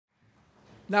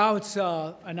Now it's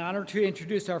an honor to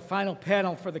introduce our final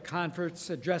panel for the conference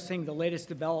addressing the latest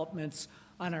developments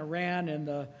on Iran and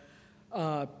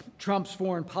the Trump's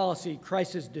foreign policy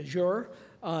crisis du jour.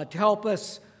 To help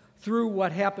us through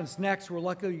what happens next, we're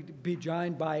lucky to be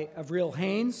joined by Avril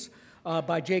Haines,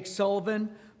 by Jake Sullivan,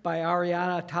 by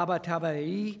Ariane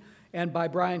Tabatabai, and by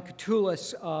Brian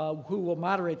Katulis, who will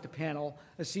moderate the panel,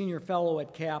 a senior fellow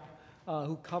at CAP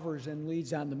who covers and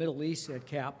leads on the Middle East at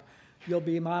CAP. You'll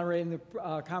be moderating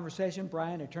the conversation.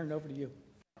 Brian, I turn it over to you.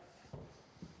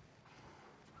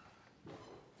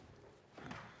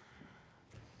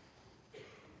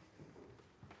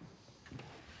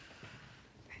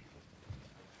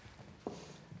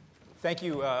 Thank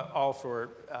you all for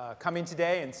coming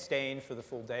today and staying for the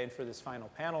full day and for this final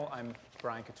panel. I'm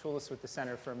Brian Katulis with the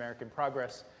Center for American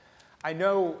Progress. I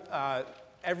know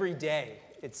every day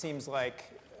it seems like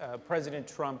President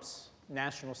Trump's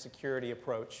national security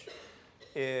approach,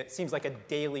 it seems like a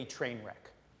daily train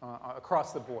wreck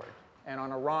across the board. And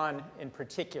on Iran in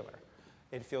particular,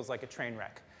 it feels like a train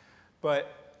wreck.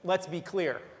 But let's be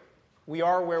clear, we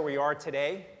are where we are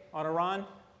today on Iran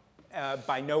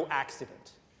by no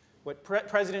accident. What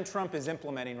President Trump is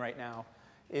implementing right now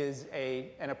is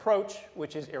an approach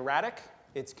which is erratic,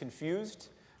 it's confused,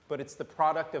 but it's the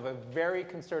product of a very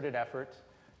concerted effort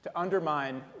to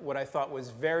undermine what I thought was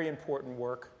very important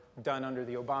work done under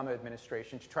the Obama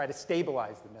administration to try to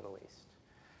stabilize the Middle East.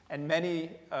 And many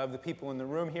of the people in the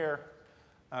room here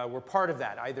were part of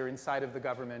that, either inside of the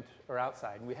government or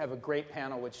outside. And we have a great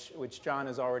panel, which John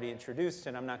has already introduced,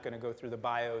 and I'm not going to go through the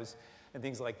bios and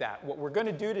things like that. What we're going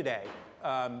to do today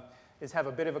is have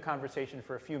a bit of a conversation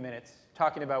for a few minutes,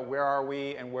 talking about where are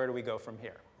we and where do we go from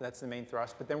here. That's the main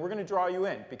thrust. But then we're going to draw you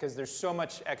in, because there's so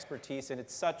much expertise, and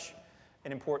it's such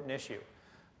an important issue.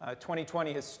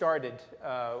 2020 has started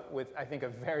with, I think, a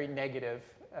very negative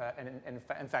and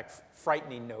in fact,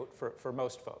 frightening note for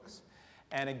most folks.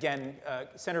 And again,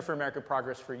 Center for American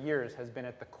Progress for years has been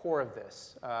at the core of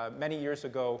this. Many years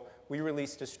ago, we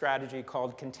released a strategy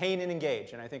called Contain and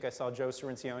Engage. And I think I saw Joe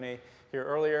Cirincione here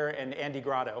earlier, and Andy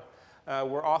Grotto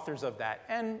were authors of that.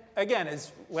 And again,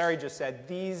 as Larry just said,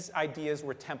 these ideas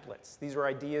were templates. These were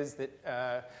ideas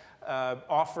that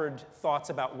offered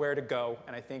thoughts about where to go,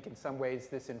 and I think in some ways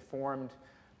this informed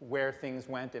where things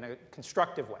went in a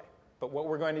constructive way. But what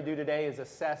we're going to do today is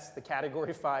assess the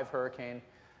Category 5 hurricane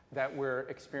that we're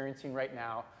experiencing right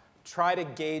now, try to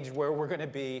gauge where we're going to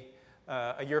be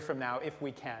a year from now, if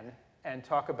we can, and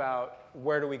talk about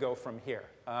where do we go from here.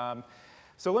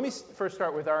 So let me first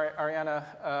start with Ariane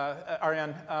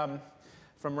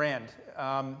from RAND.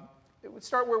 It would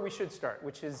start where we should start,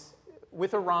 which is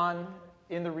with Iran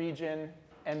in the region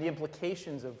and the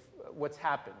implications of what's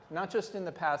happened, not just in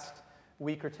the past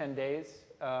week or 10 days,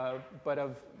 but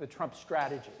of the Trump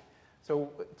strategy. So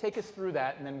take us through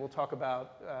that, and then we'll talk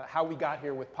about how we got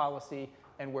here with policy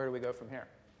and where do we go from here.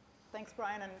 Thanks,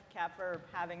 Brian and Cap, for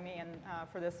having me and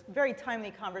for this very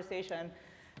timely conversation.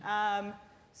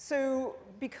 So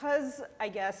because I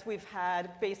guess we've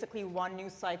had basically one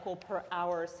news cycle per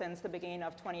hour since the beginning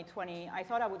of 2020, I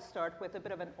thought I would start with a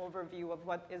bit of an overview of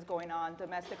what is going on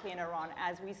domestically in Iran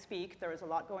as we speak. There is a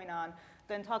lot going on.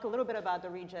 Then talk a little bit about the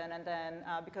region, and then,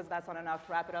 because that's not enough,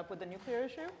 wrap it up with the nuclear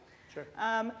issue. Sure.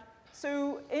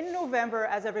 So in November,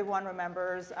 as everyone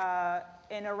remembers,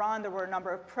 in Iran there were a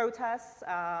number of protests.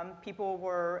 People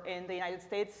were in the United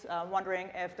States wondering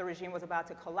if the regime was about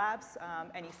to collapse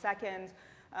any second.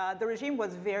 The regime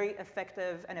was very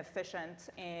effective and efficient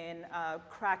in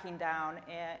cracking down,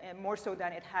 and more so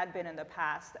than it had been in the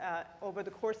past. Over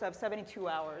the course of 72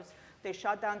 hours, they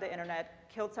shut down the internet,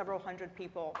 killed several hundred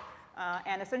people,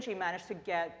 and essentially managed to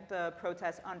get the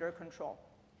protests under control.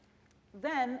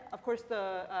 Then, of course,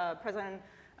 the president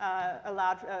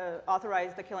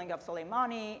authorized the killing of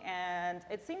Soleimani, and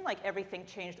it seemed like everything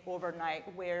changed overnight,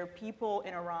 where people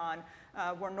in Iran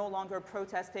were no longer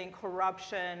protesting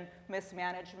corruption,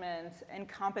 mismanagement,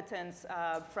 incompetence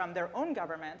from their own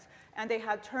government, and they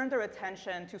had turned their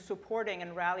attention to supporting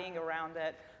and rallying around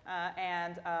it,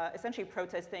 and essentially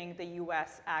protesting the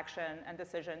US action and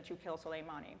decision to kill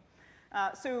Soleimani.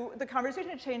 So the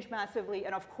conversation changed massively,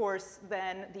 and of course,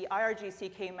 then the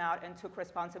IRGC came out and took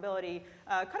responsibility,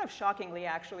 kind of shockingly,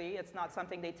 actually. It's not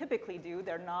something they typically do.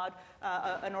 They're not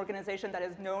an organization that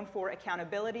is known for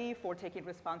accountability, for taking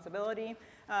responsibility,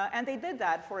 and they did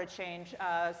that for a change,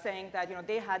 saying that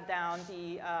they had downed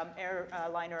the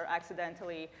airliner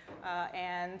accidentally,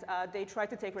 and they tried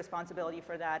to take responsibility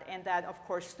for that, and that, of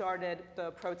course, started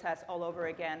the protests all over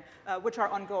again, which are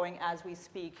ongoing as we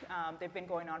speak. They've been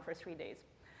going on for 3 days.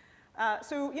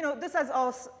 So, this has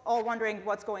us all wondering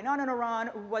what's going on in Iran,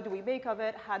 what do we make of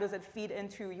it, how does it feed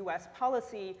into US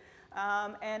policy?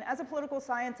 And as a political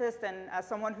scientist and as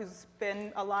someone who's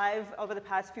been alive over the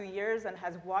past few years and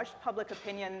has watched public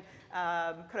opinion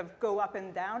kind of go up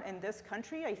and down in this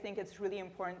country, I think it's really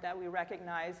important that we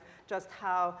recognize just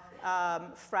how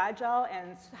fragile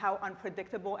and how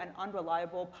unpredictable and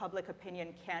unreliable public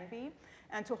opinion can be.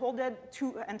 And to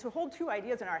hold two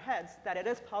ideas in our heads, that it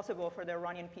is possible for the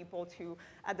Iranian people to,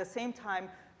 at the same time,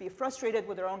 be frustrated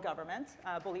with their own government,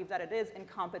 believe that it is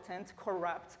incompetent,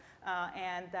 corrupt,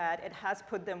 and that it has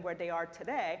put them where they are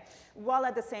today, while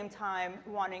at the same time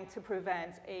wanting to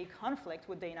prevent a conflict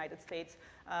with the United States.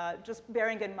 Just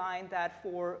bearing in mind that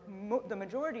for the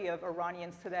majority of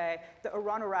Iranians today, the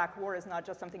Iran-Iraq war is not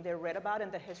just something they read about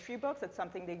in the history books, it's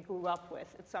something they grew up with.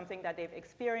 It's something that they've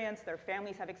experienced, their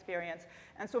families have experienced.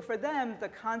 And so for them, the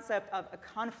concept of a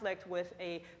conflict with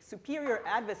a superior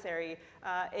adversary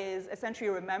is essentially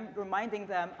reminding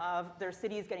them of their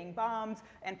cities getting bombed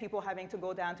and people having to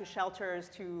go down to shelters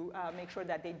to make sure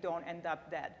that they don't end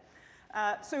up dead.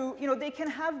 So, they can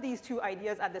have these two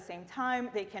ideas at the same time.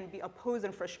 They can be opposed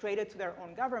and frustrated to their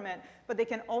own government, but they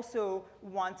can also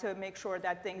want to make sure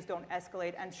that things don't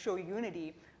escalate and show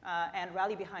unity and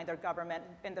rally behind their government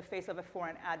in the face of a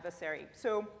foreign adversary.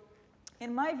 So,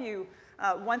 in my view,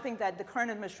 one thing that the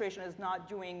current administration is not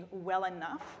doing well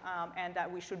enough and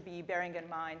that we should be bearing in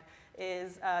mind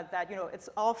is that it's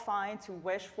all fine to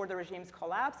wish for the regime's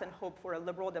collapse and hope for a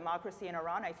liberal democracy in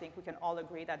Iran. I think we can all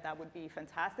agree that that would be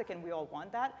fantastic and we all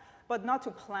want that, but not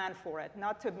to plan for it,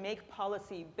 not to make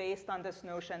policy based on this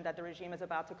notion that the regime is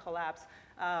about to collapse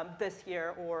this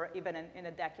year or even in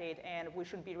a decade. And we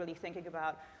should be really thinking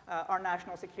about our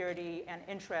national security and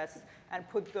interests and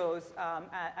put those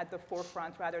at the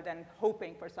forefront rather than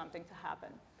hoping for something to happen.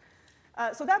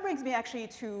 So that brings me actually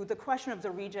to the question of the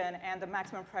region and the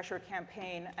maximum pressure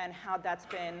campaign and how that's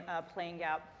been playing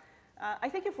out. I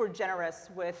think if we're generous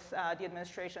with the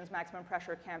administration's maximum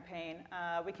pressure campaign,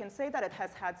 we can say that it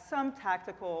has had some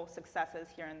tactical successes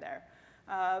here and there.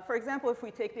 For example, if we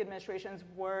take the administration's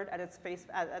word at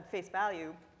face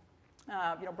value,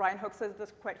 Brian Hook says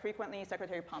this quite frequently,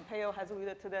 Secretary Pompeo has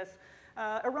alluded to this.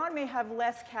 Iran may have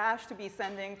less cash to be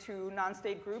sending to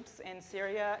non-state groups in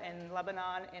Syria, in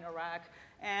Lebanon, in Iraq,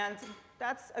 and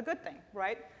that's a good thing,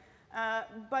 right?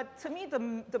 But to me,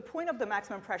 the point of the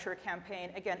maximum pressure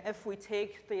campaign, again, if we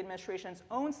take the administration's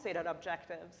own stated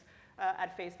objectives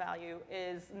at face value,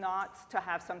 is not to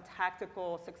have some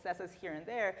tactical successes here and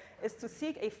there, is to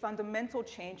seek a fundamental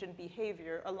change in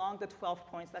behavior along the 12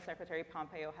 points that Secretary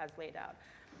Pompeo has laid out.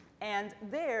 And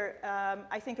there,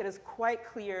 I think it is quite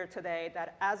clear today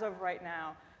that as of right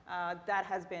now, that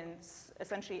has been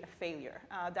essentially a failure,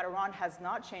 that Iran has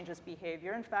not changed its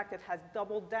behavior. In fact, it has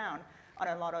doubled down on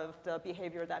a lot of the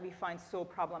behavior that we find so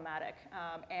problematic.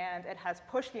 And it has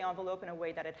pushed the envelope in a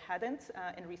way that it hadn't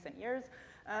in recent years.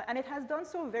 And it has done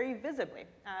so very visibly.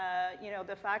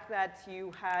 The fact that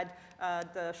you had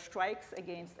the strikes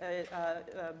against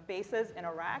bases in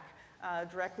Iraq,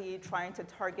 directly trying to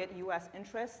target US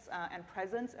interests and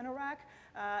presence in Iraq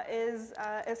is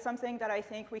something that I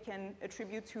think we can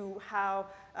attribute to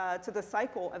to the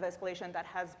cycle of escalation that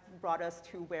has brought us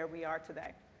to where we are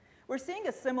today. We're seeing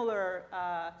a similar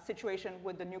situation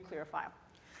with the nuclear file.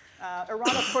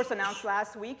 Iran, of course, announced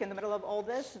last week in the middle of all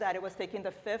this that it was taking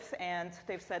the fifth and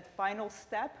they've said final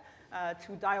step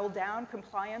to dial down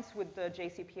compliance with the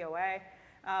JCPOA.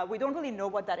 We don't really know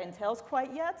what that entails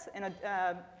quite yet,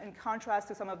 in contrast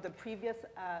to some of the previous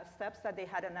steps that they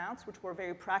had announced, which were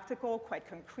very practical, quite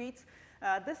concrete.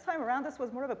 This time around, this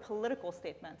was more of a political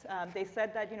statement. They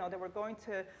said that they were going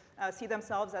to see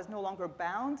themselves as no longer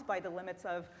bound by the limits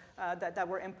of, that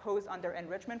were imposed on their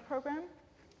enrichment program.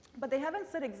 But they haven't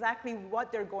said exactly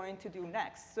what they're going to do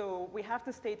next. So we have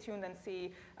to stay tuned and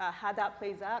see how that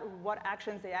plays out, what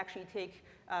actions they actually take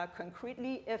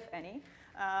concretely, if any.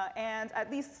 And at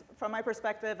least from my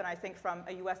perspective, and I think from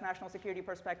a US national security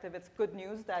perspective, it's good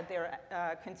news that they're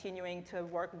continuing to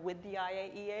work with the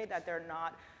IAEA, that they're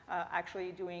not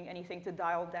actually doing anything to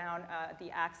dial down the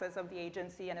access of the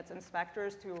agency and its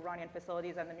inspectors to Iranian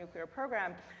facilities and the nuclear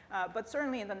program. But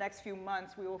certainly in the next few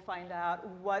months, we will find out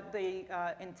what they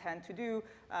intend to do.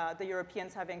 The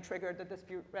Europeans, having triggered the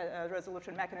dispute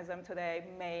resolution mechanism today,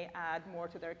 may add more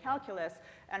to their calculus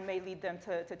and may lead them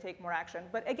to take more action.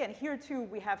 But again, here too,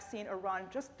 we have seen Iran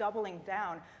just doubling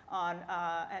down on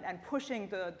and pushing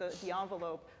the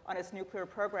envelope on its nuclear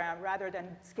program rather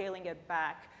than scaling it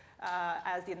back.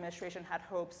 as the administration had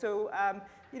hoped. So,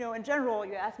 in general,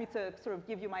 you asked me to sort of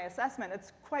give you my assessment.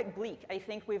 It's quite bleak. I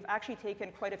think we've actually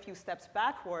taken quite a few steps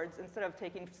backwards instead of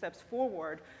taking steps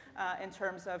forward in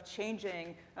terms of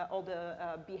changing all the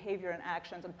behavior and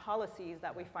actions and policies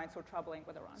that we find so troubling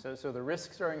with Iran. So the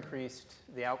risks are increased,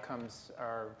 the outcomes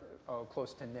are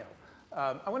close to nil.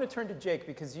 I want to turn to Jake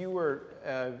because you were,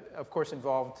 of course,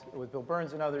 involved with Bill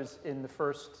Burns and others in the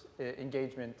first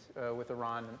engagement with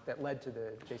Iran that led to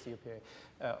the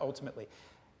JCPOA ultimately.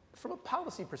 From a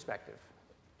policy perspective,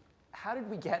 how did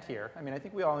we get here? I mean, I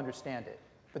think we all understand it,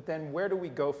 but then where do we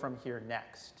go from here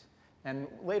next? And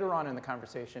later on in the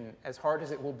conversation, as hard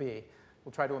as it will be,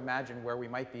 we'll try to imagine where we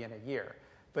might be in a year.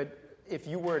 But if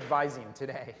you were advising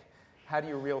today, how do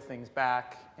you reel things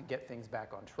back and get things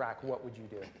back on track? What would you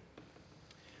do?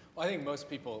 Well, I think most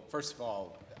people, first of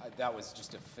all, that was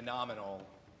just a phenomenal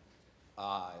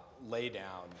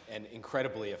laydown and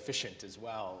incredibly efficient as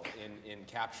well in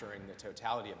capturing the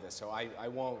totality of this. So I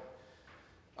won't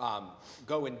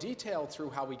go in detail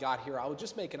through how we got here. I will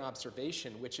just make an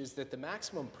observation, which is that the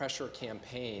maximum pressure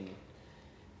campaign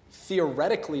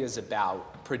theoretically is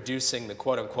about producing the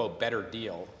quote-unquote better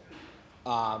deal.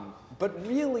 But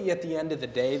really, at the end of the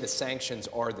day, the sanctions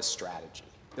are the strategy.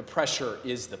 The pressure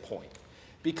is the point.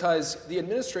 Because the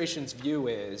administration's view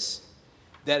is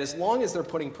that as long as they're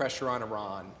putting pressure on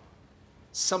Iran,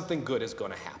 something good is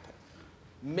going to happen.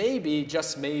 Maybe,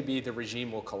 just maybe, the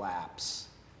regime will collapse.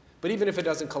 But even if it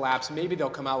doesn't collapse, maybe they'll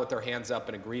come out with their hands up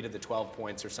and agree to the 12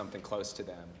 points or something close to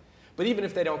them. But even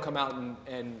if they don't come out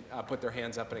and put their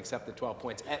hands up and accept the 12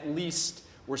 points, at least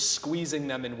we're squeezing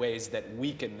them in ways that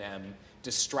weaken them,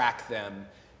 distract them,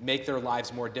 make their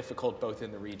lives more difficult both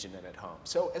in the region and at home.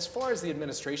 So as far as the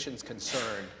administration's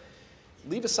concerned,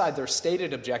 leave aside their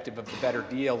stated objective of the better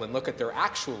deal and look at their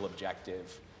actual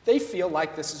objective. They feel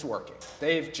like this is working.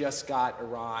 They've just got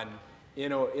Iran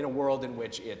in a world in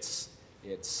which it's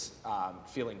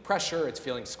feeling pressure, it's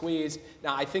feeling squeezed.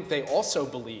 Now, I think they also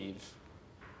believe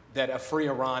that a free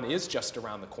Iran is just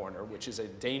around the corner, which is a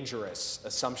dangerous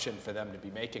assumption for them to be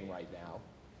making right now.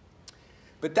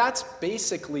 But that's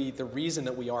basically the reason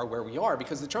that we are where we are,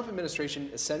 because the Trump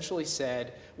administration essentially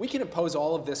said, we can impose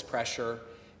all of this pressure,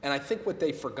 and I think what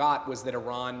they forgot was that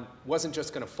Iran wasn't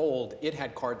just going to fold, it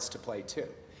had cards to play too.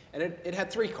 And it had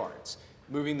three cards: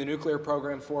 moving the nuclear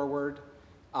program forward,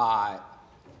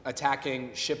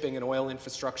 attacking shipping and oil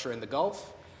infrastructure in the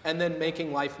Gulf, and then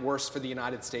making life worse for the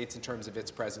United States in terms of its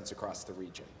presence across the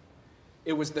region.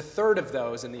 It was the third of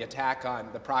those in the attack on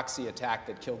the proxy attack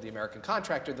that killed the American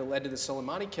contractor that led to the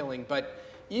Soleimani killing. But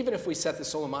even if we set the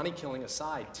Soleimani killing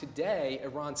aside, today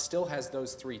Iran still has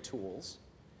those three tools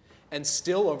and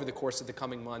still over the course of the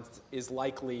coming months is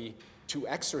likely to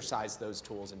exercise those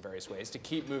tools in various ways, to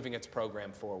keep moving its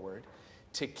program forward,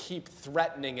 to keep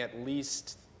threatening at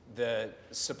least the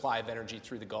supply of energy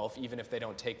through the Gulf, even if they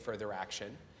don't take further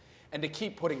action, and to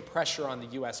keep putting pressure on the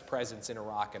US presence in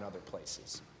Iraq and other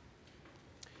places.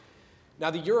 Now,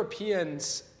 the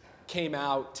Europeans came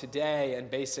out today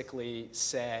and basically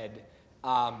said,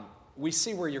 we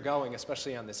see where you're going,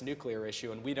 especially on this nuclear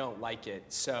issue, and we don't like it,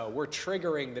 so we're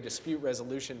triggering the dispute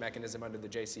resolution mechanism under the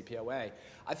JCPOA.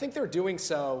 I think they're doing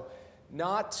so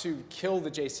not to kill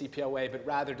the JCPOA, but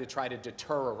rather to try to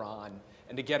deter Iran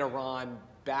and to get Iran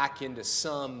back into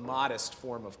some modest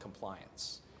form of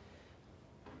compliance.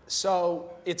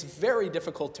 So it's very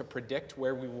difficult to predict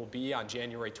where we will be on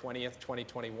January 20th,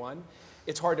 2021.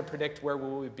 It's hard to predict where we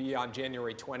will be on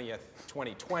January 20th,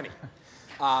 2020.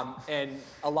 And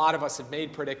a lot of us have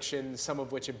made predictions, some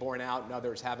of which have borne out and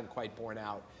others haven't quite borne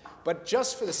out. But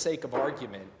just for the sake of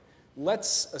argument,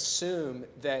 let's assume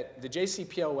that the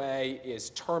JCPOA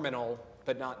is terminal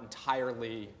but not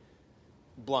entirely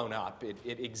blown up.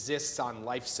 It exists on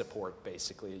life support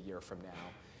basically a year from now.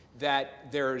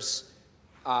 That there's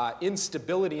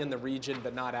instability in the region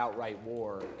but not outright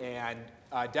war, and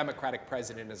a Democratic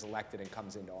president is elected and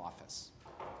comes into office.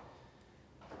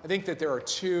 I think that there are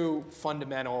two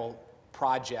fundamental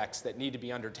projects that need to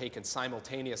be undertaken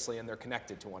simultaneously, and they're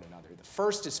connected to one another. The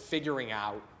first is figuring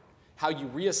out how you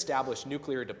reestablish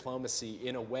nuclear diplomacy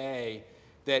in a way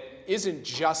that isn't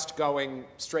just going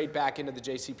straight back into the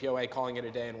JCPOA, calling it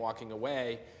a day and walking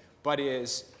away, but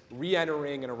is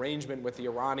re-entering an arrangement with the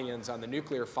Iranians on the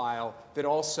nuclear file that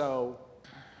also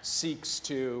seeks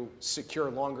to secure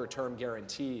longer-term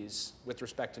guarantees with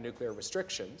respect to nuclear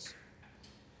restrictions,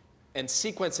 and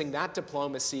sequencing that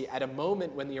diplomacy at a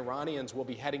moment when the Iranians will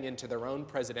be heading into their own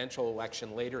presidential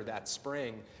election later that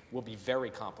spring will be very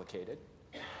complicated.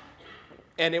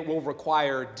 And it will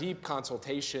require deep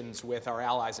consultations with our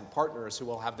allies and partners who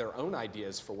will have their own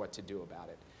ideas for what to do about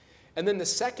it. And then the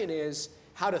second is,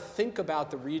 how to think about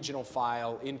the regional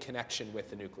file in connection with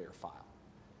the nuclear file.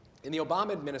 In the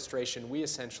Obama administration, we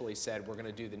essentially said we're going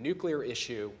to do the nuclear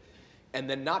issue and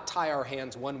then not tie our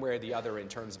hands one way or the other in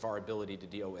terms of our ability to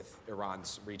deal with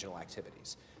Iran's regional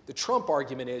activities. The Trump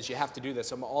argument is you have to do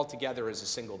this all together as a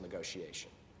single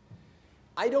negotiation.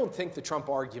 I don't think the Trump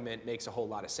argument makes a whole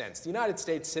lot of sense. The United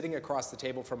States sitting across the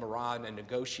table from Iran and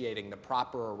negotiating the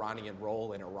proper Iranian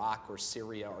role in Iraq or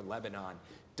Syria or Lebanon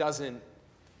doesn't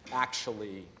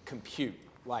actually compute.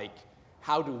 Like,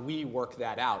 how do we work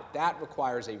that out? That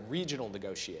requires a regional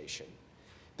negotiation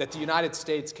that the United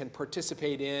States can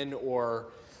participate in or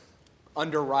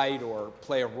underwrite or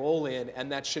play a role in,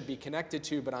 and that should be connected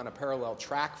to, but on a parallel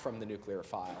track from the nuclear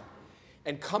file.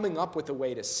 And coming up with a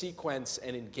way to sequence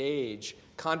and engage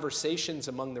conversations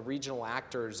among the regional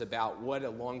actors about what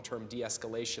a long-term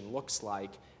de-escalation looks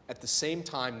like at the same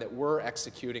time that we're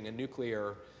executing a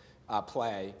nuclear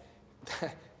play,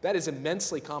 that is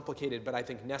immensely complicated, but I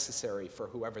think necessary for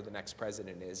whoever the next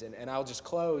president is. And I'll just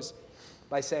close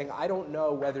by saying I don't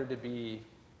know whether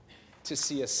to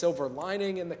see a silver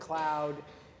lining in the cloud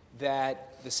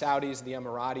that the Saudis and the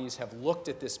Emiratis have looked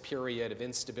at this period of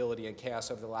instability and chaos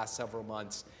over the last several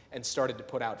months and started to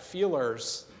put out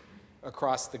feelers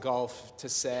across the Gulf to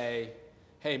say,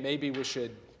 hey, maybe we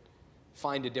should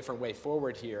find a different way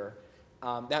forward here.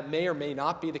 That may or may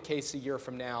not be the case a year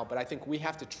from now, but I think we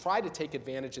have to try to take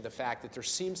advantage of the fact that there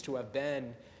seems to have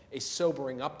been a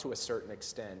sobering up to a certain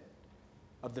extent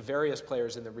of the various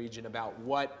players in the region about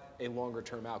what a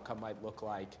longer-term outcome might look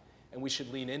like. And we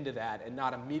should lean into that and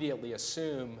not immediately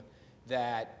assume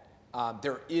that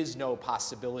there is no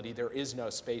possibility, there is no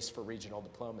space for regional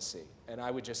diplomacy. And I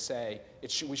would just say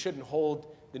we shouldn't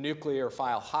hold the nuclear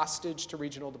file hostage to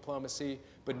regional diplomacy,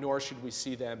 but nor should we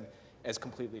see them as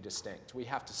completely distinct. We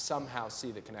have to somehow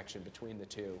see the connection between the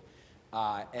two.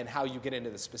 And how you get into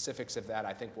the specifics of that,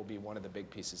 I think, will be one of the big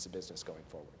pieces of business going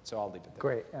forward. So I'll leave it there.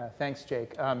 Great. Thanks,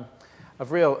 Jake.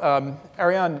 Avril,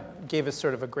 Ariane gave us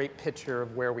sort of a great picture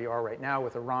of where we are right now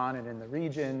with Iran and in the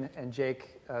region, and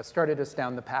Jake started us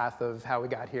down the path of how we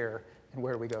got here and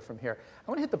where we go from here. I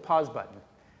want to hit the pause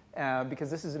button because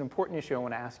this is an important issue I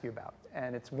want to ask you about,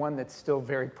 and it's one that's still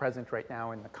very present right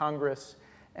now in the Congress,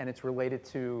 and it's related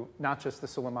to not just the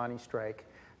Soleimani strike,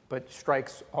 but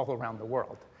strikes all around the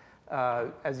world.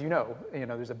 As you know,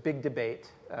 there's a big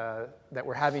debate that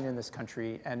we're having in this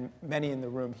country, and many in the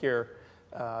room here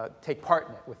take part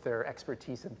in it with their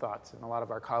expertise and thoughts, and a lot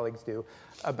of our colleagues do,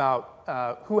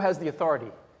 about who has the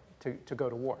authority to go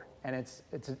to war. And it's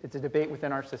a debate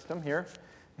within our system here,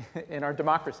 in our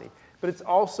democracy. But it's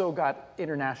also got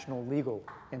international legal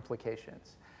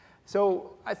implications.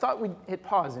 So I thought we'd hit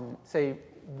pause and say,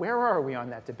 where are we on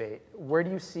that debate? Where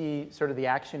do you see sort of the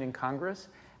action in Congress?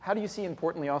 How do you see,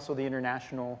 importantly, also the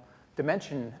international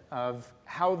dimension of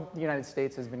how the United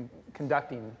States has been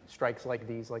conducting strikes like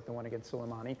these, like the one against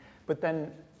Soleimani, but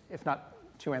then, if not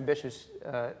too ambitious,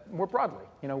 more broadly?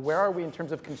 Where are we in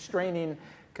terms of constraining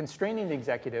the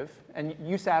executive? And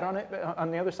you sat on it on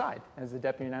the other side as the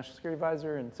Deputy National Security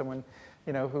Advisor and someone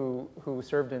who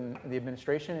served in the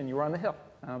administration, and you were on the Hill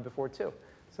before too.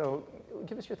 So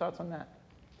give us your thoughts on that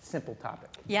simple topic.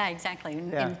 Yeah, exactly.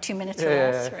 In 2 minutes or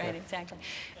less, right? Exactly.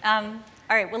 All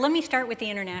right, well, let me start with the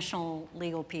international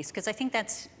legal piece, because I think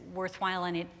that's worthwhile,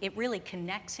 and it really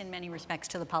connects in many respects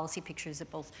to the policy pictures that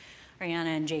both Ariane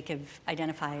and Jake have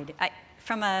identified.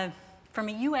 From a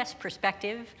U.S.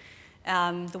 perspective,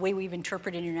 the way we've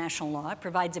interpreted international law, it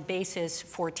provides a basis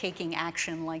for taking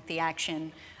action like the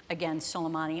action against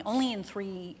Soleimani only in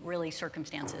 3 really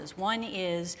circumstances. One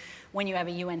is when you have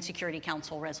a UN Security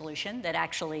Council resolution that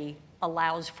actually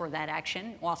allows for that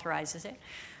action, authorizes it,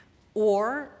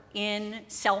 or in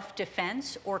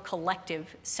self-defense or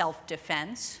collective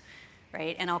self-defense,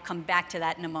 right? And I'll come back to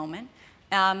that in a moment.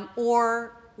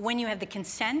 Or when you have the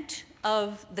consent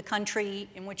of the country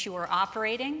in which you are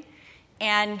operating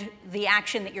and the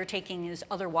action that you're taking is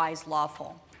otherwise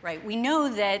lawful. Right. We know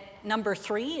that number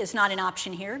 3 is not an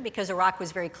option here because Iraq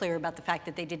was very clear about the fact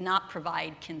that they did not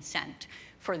provide consent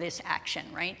for this action,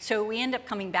 right? So we end up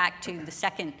coming back to the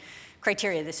second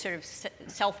criteria, this sort of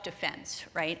self-defense,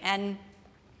 right? And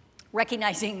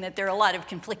recognizing that there are a lot of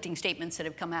conflicting statements that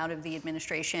have come out of the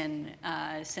administration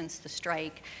since the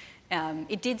strike.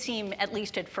 It did seem, at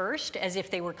least at first, as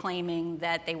if they were claiming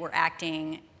that they were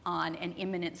acting on an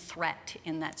imminent threat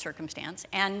in that circumstance.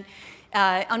 And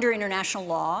under international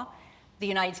law, the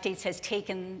United States has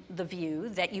taken the view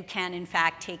that you can, in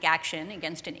fact, take action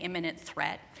against an imminent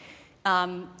threat.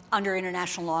 under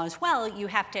international law as well, you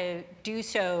have to do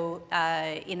so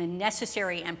in a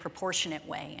necessary and proportionate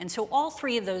way. And so all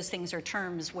three of those things are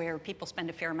terms where people spend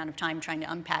a fair amount of time trying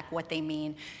to unpack what they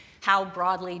mean. How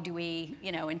broadly do we,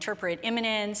 interpret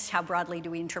imminence? How broadly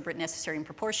do we interpret necessary and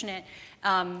proportionate?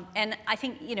 And I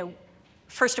think,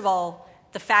 first of all,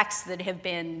 the facts that have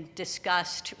been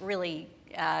discussed really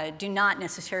do not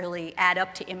necessarily add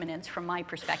up to imminence from my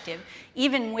perspective.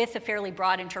 Even with a fairly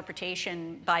broad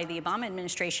interpretation by the Obama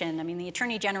administration, I mean, the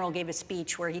Attorney General gave a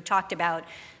speech where he talked about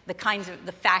the kinds of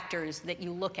the factors that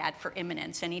you look at for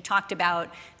imminence. And he talked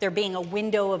about there being a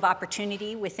window of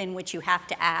opportunity within which you have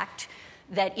to act,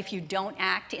 that if you don't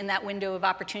act in that window of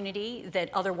opportunity, that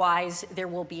otherwise there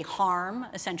will be harm,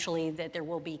 essentially that there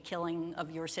will be killing of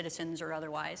your citizens or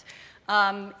otherwise.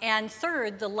 And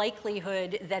third, the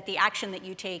likelihood that the action that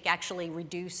you take actually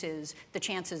reduces the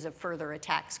chances of further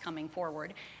attacks coming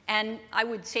forward. And I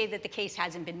would say that the case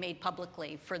hasn't been made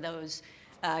publicly for those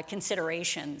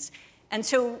considerations. And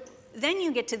so then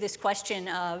you get to this question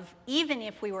of, even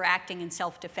if we were acting in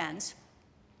self-defense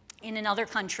in another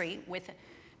country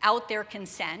without their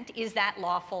consent, is that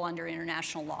lawful under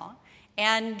international law?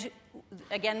 And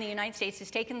again, the United States has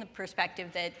taken the perspective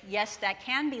that, yes, that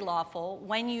can be lawful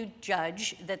when you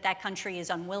judge that that country is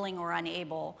unwilling or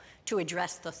unable to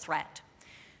address the threat.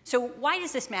 So why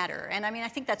does this matter? And I mean, I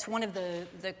think that's one of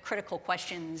the critical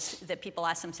questions that people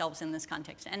ask themselves in this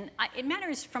context. And it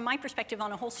matters from my perspective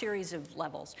on a whole series of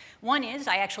levels. One is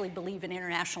I actually believe in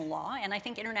international law, and I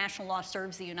think international law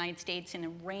serves the United States in a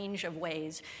range of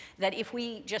ways that if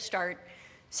we just start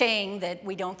saying that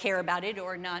we don't care about it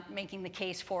or not making the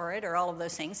case for it or all of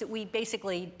those things, that we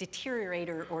basically deteriorate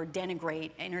or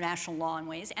denigrate international law in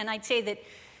ways. And I'd say that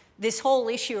this whole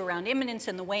issue around imminence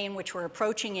and the way in which we're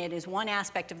approaching it is one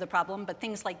aspect of the problem, but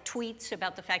things like tweets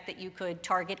about the fact that you could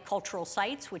target cultural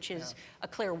sites, which is a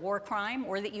clear war crime,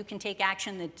 or that you can take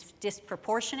action that's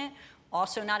disproportionate,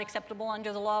 also not acceptable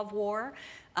under the law of war.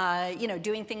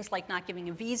 Doing things like not giving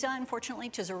a visa, unfortunately,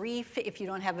 to Zarif if you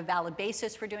don't have a valid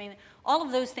basis for doing it. All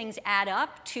of those things add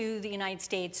up to the United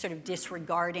States sort of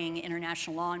disregarding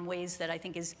international law in ways that I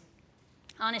think is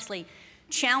honestly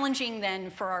challenging then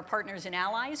for our partners and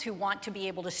allies who want to be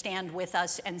able to stand with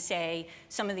us and say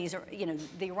some of these are,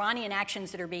 the Iranian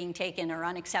actions that are being taken are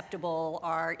unacceptable,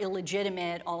 are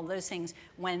illegitimate, all of those things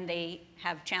when they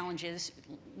have challenges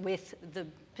with the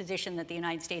position that the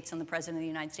United States and the President of the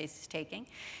United States is taking.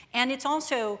 And it's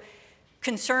also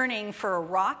concerning for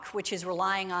Iraq, which is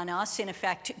relying on us, in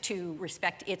effect, to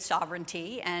respect its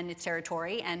sovereignty and its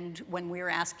territory, and when we're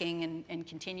asking and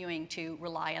continuing to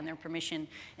rely on their permission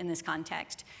in this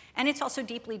context. And it's also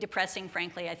deeply depressing,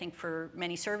 frankly, I think, for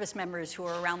many service members who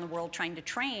are around the world trying to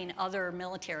train other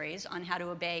militaries on how to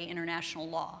obey international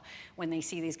law when they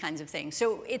see these kinds of things.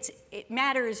 So it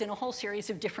matters in a whole series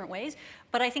of different ways,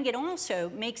 but I think it also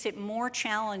makes it more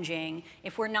challenging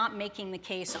if we're not making the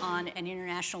case on an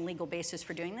international legal basis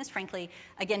for doing this, frankly,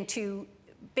 again, to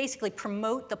basically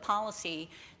promote the policy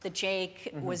that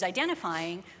Jake was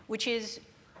identifying, which is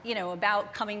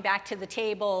about coming back to the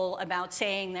table, about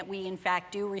saying that we, in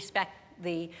fact, do respect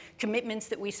the commitments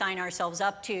that we sign ourselves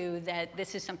up to, that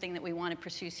this is something that we want to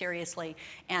pursue seriously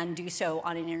and do so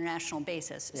on an international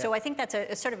basis. Yeah. So I think that's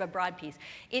a sort of a broad piece.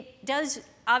 It does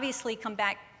obviously come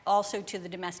back also to the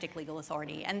domestic legal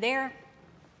authority. And there,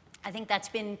 I think that's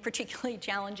been particularly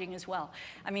challenging as well.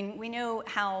 I mean, we know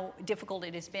how difficult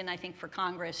it has been, I think, for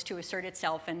Congress to assert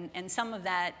itself, and some of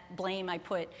that blame I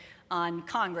put on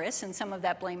Congress, and some of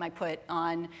that blame I put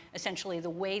on essentially the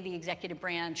way the executive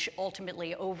branch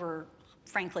ultimately over,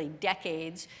 frankly,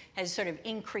 decades has sort of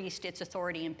increased its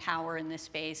authority and power in this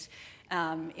space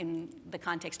in the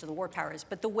context of the war powers.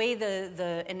 But the way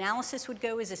the analysis would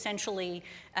go is essentially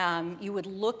you would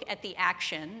look at the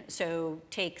action, so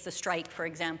take the strike, for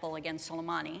example, against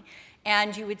Soleimani,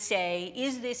 and you would say,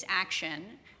 is this action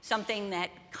something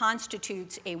that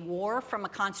constitutes a war from a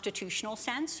constitutional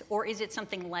sense, or is it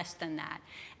something less than that?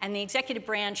 And the executive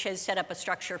branch has set up a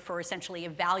structure for essentially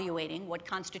evaluating what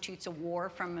constitutes a war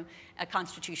from a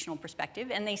constitutional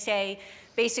perspective. And they say,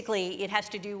 basically, it has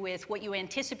to do with what you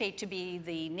anticipate to be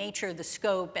the nature, the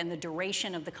scope, and the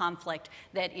duration of the conflict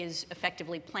that is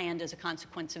effectively planned as a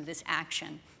consequence of this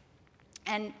action.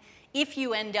 And if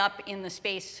you end up in the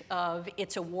space of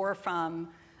it's a war from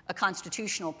a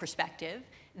constitutional perspective,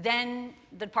 then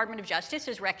the Department of Justice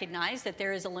has recognized that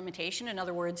there is a limitation. In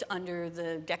other words, under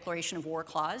the Declaration of War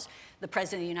Clause, the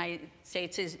President of the United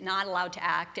States is not allowed to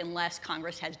act unless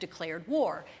Congress has declared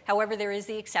war. However, there is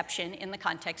the exception in the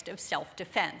context of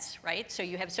self-defense, right? So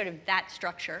you have sort of that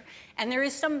structure. And there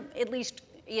is some, at least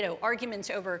arguments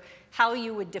over how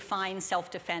you would define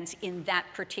self-defense in that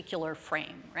particular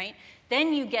frame, right?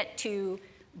 Then you get to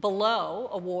below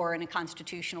a war in a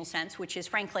constitutional sense, which is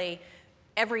frankly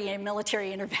every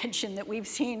military intervention that we've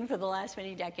seen for the last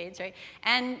many decades, right?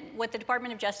 And what the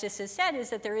Department of Justice has said is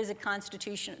that there is a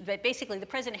constitution, that basically the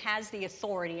president has the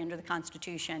authority under the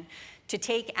Constitution to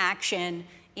take action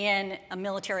in a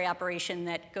military operation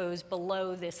that goes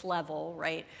below this level,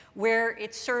 right, where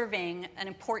it's serving an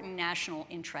important national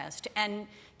interest, and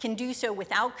can do so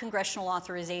without congressional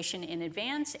authorization in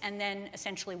advance, and then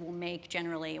essentially will make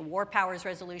generally a war powers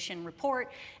resolution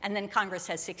report, and then Congress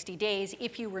has 60 days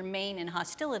if you remain in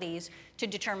hostilities to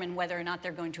determine whether or not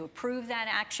they're going to approve that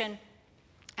action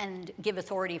and give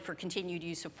authority for continued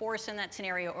use of force in that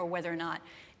scenario, or whether or not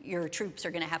your troops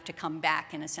are going to have to come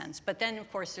back in a sense. But then,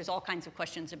 of course, there's all kinds of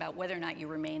questions about whether or not you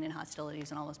remain in hostilities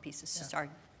and all those pieces. Yeah. Sorry.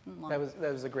 That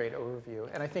was a great overview.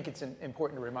 And I think it's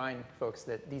important to remind folks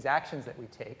that these actions that we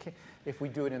take, if we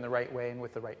do it in the right way and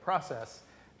with the right process,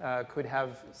 could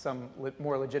have some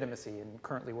more legitimacy. And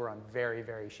currently we're on very,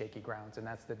 very shaky grounds, and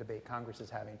that's the debate Congress is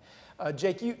having.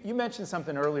 Jake, you mentioned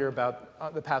something earlier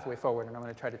about the pathway forward, and I'm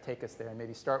going to try to take us there and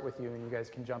maybe start with you, and you guys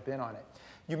can jump in on it.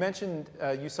 You mentioned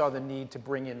you saw the need to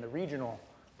bring in the regional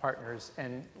partners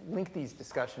and link these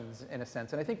discussions in a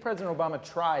sense. And I think President Obama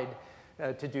tried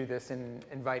to do this in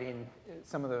inviting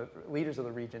some of the leaders of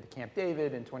the region to Camp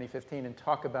David in 2015 and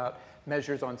talk about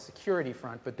measures on security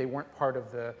front, but they weren't part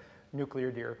of the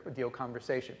nuclear deal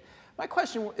conversation. My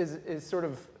question is sort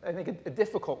of, I think, a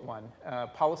difficult one,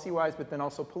 policy-wise, but then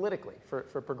also politically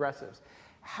for progressives.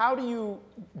 How do you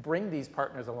bring these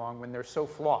partners along when they're so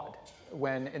flawed,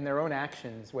 when in their own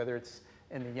actions, whether it's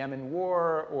in the Yemen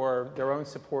war or their own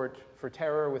support for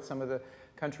terror with some of the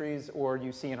countries, or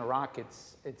you see in Iraq,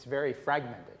 it's very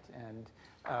fragmented, and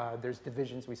there's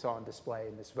divisions we saw on display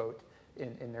in this vote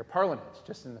in their parliament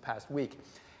just in the past week.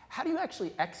 How do you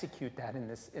actually execute that in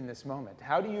this moment?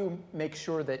 How do you make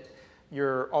sure that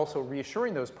you're also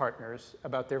reassuring those partners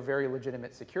about their very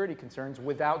legitimate security concerns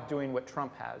without doing what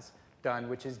Trump has done,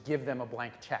 which is give them a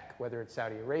blank check, whether it's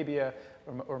Saudi Arabia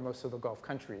or most of the Gulf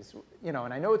countries? And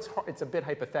I know it's a bit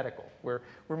hypothetical. We're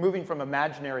moving from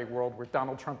imaginary world where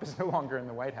Donald Trump is no longer in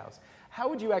the White House. How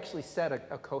would you actually set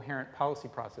a coherent policy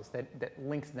process that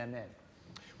links them in?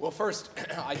 Well, first,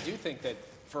 I do think that,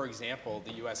 for example,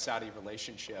 the U.S.-Saudi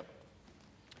relationship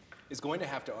is going to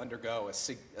have to undergo a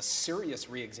serious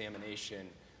re-examination,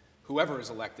 whoever is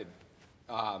elected,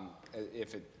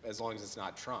 as long as it's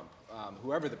not Trump.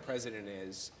 Whoever the president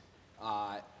is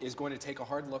going to take a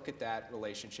hard look at that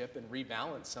relationship and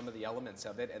rebalance some of the elements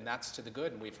of it, and that's to the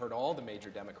good. And we've heard all the major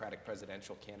Democratic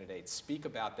presidential candidates speak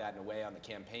about that in a way on the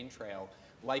campaign trail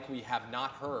like we have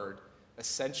not heard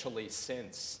essentially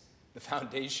since the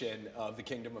foundation of the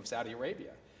Kingdom of Saudi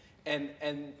Arabia. And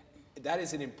that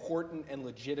is an important and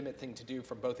legitimate thing to do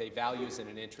from both a values and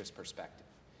an interest perspective.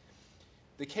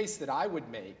 The case that I would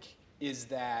make is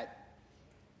that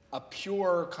a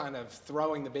pure kind of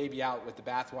throwing the baby out with the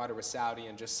bathwater with Saudi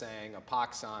and just saying a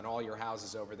pox on all your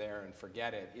houses over there and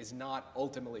forget it is not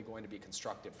ultimately going to be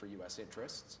constructive for U.S.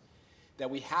 interests. That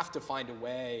we have to find a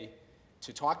way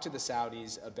to talk to the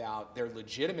Saudis about their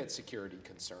legitimate security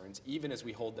concerns, even as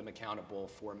we hold them accountable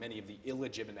for many of the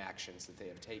illegitimate actions that they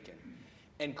have taken.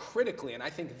 And critically, and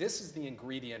I think this is the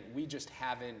ingredient we just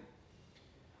haven't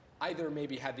either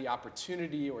maybe had the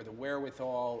opportunity or the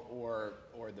wherewithal or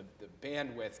the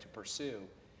bandwidth to pursue,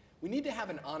 we need to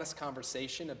have an honest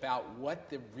conversation about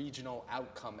what the regional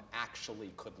outcome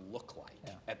actually could look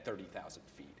like at 30,000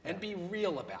 feet and be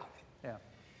real about it. Yeah.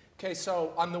 Okay,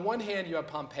 so on the one hand, you have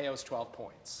Pompeo's 12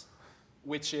 points,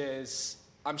 which is,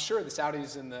 I'm sure the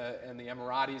Saudis and the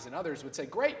Emiratis and others would say,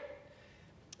 great,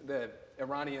 the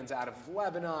Iranians out of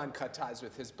Lebanon, cut ties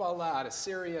with Hezbollah, out of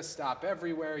Syria, stop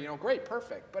everywhere, great,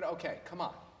 perfect. But okay, come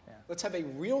on. Yeah. Let's have a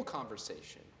real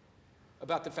conversation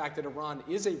about the fact that Iran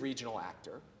is a regional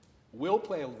actor, will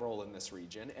play a role in this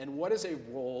region, and what is a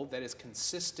role that is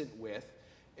consistent with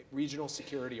regional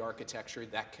security architecture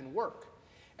that can work.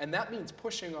 And that means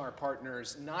pushing our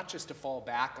partners not just to fall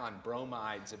back on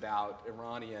bromides about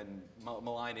Iranian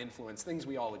malign influence, things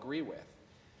we all agree with,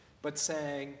 but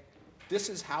saying, this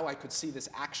is how I could see this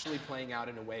actually playing out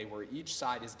in a way where each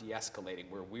side is de-escalating,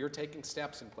 where we're taking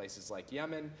steps in places like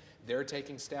Yemen, they're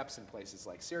taking steps in places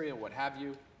like Syria, what have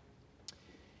you.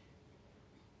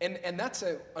 And that's,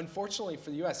 unfortunately for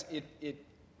the U.S.,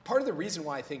 part of the reason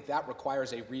why I think that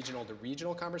requires a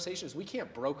regional-to-regional conversation is we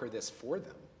can't broker this for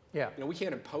them. Yeah. We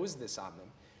can't impose this on them.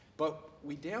 But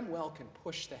we damn well can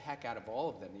push the heck out of all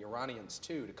of them, the Iranians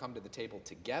too, to come to the table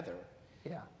together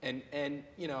Yeah. And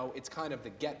you know, it's kind of the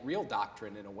get real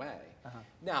doctrine in a way.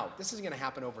 Now, this isn't going to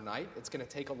happen overnight. It's going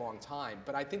to take a long time.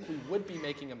 But I think we would be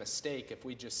making a mistake if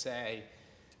we just say,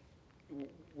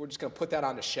 we're just going to put that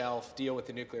on the shelf, deal with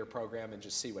the nuclear program, and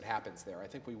just see what happens there. I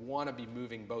think we want to be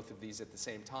moving both of these at the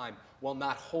same time while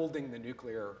not holding the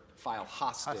nuclear file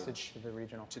hostage to the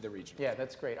regional. Yeah,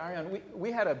 that's great. Ariane,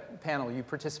 we had a panel you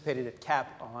participated at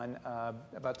CAP on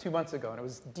about 2 months ago, and it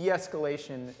was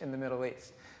de-escalation in the Middle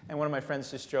East. And one of my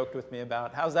friends just joked with me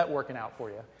about, how's that working out for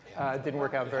you? It didn't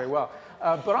work out very well.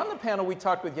 But on the panel, we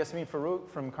talked with Yasmin Farouk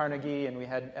from Carnegie, and we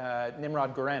had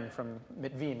Nimrod Goren from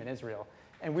Mitvim in Israel.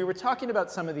 And we were talking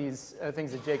about some of these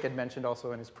things that Jake had mentioned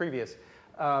also in his previous,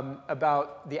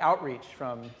 about the outreach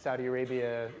from Saudi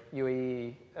Arabia,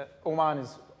 UAE. Oman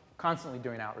is constantly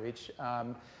doing outreach,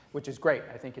 which is great,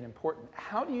 I think, and important.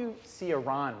 How do you see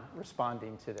Iran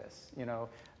responding to this? You know,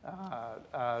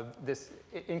 this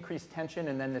increased tension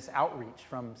and then this outreach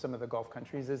from some of the Gulf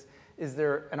countries. Is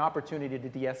there an opportunity to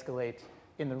de-escalate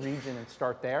in the region and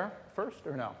start there first,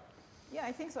 or no? Yeah,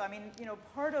 I think so. I mean, you know,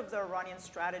 part of the Iranian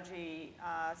strategy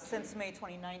since May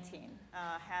 2019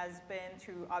 has been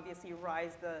to obviously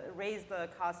raise the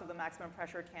cost of the maximum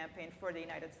pressure campaign for the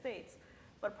United States.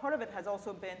 But part of it has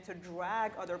also been to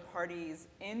drag other parties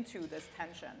into this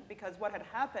tension, because what had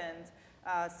happened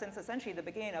since essentially the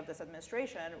beginning of this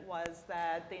administration was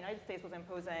that the United States was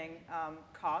imposing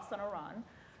costs on Iran,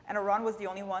 and Iran was the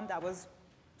only one that was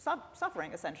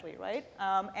suffering, essentially, right?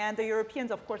 And the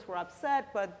Europeans, of course, were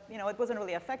upset, but you know, it wasn't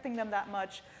really affecting them that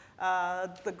much.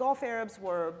 The Gulf Arabs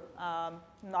were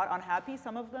not unhappy,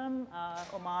 some of them.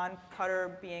 Oman,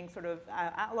 Qatar being sort of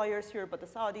outliers here, but the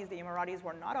Saudis, the Emiratis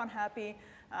were not unhappy.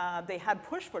 They had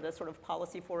pushed for this sort of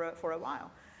policy for a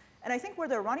while. And I think where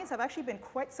the Iranians have actually been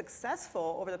quite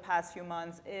successful over the past few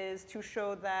months is to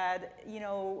show that, you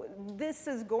know, this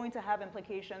is going to have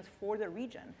implications for the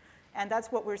region. And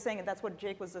that's what we're saying, and that's what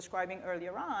Jake was describing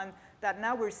earlier on, that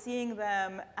now we're seeing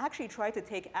them actually try to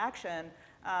take action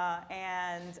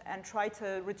and try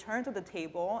to return to the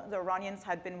table. The Iranians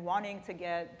had been wanting to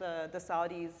get the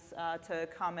Saudis to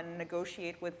come and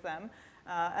negotiate with them.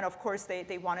 And of course,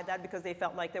 they wanted that because they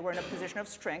felt like they were in a position of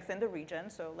strength in the region.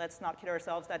 So let's not kid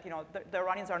ourselves that, you know, the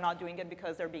Iranians are not doing it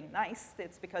because they're being nice.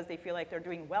 It's because they feel like they're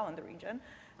doing well in the region.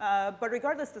 But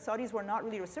regardless, the Saudis were not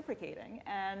really reciprocating.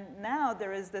 And now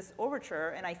there is this overture,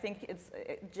 and I think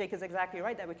Jake is exactly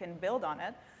right, that we can build on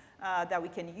it, that we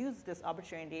can use this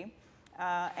opportunity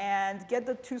and get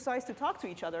the two sides to talk to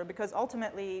each other, because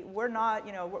ultimately we're not,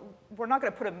 you know, we're not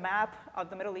going to put a map of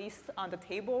the Middle East on the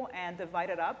table and divide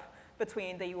it up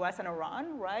between the US and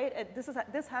Iran, right?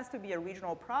 This has to be a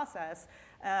regional process.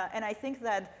 And I think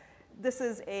that this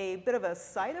is a bit of a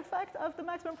side effect of the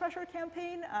maximum pressure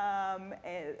campaign,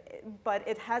 but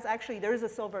it has actually, there is a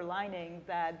silver lining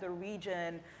that the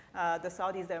region, the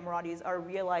Saudis, the Emiratis are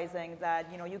realizing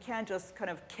that, you know, you can't just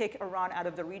kind of kick Iran out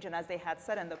of the region as they had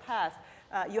said in the past.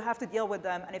 You have to deal with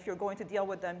them, and if you're going to deal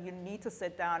with them, you need to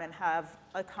sit down and have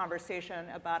a conversation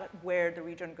about where the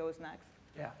region goes next.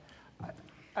 Yeah.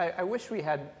 I wish we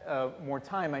had more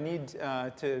time. I need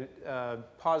to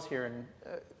pause here and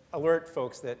alert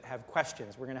folks that have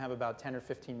questions. We're going to have about 10 or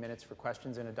 15 minutes for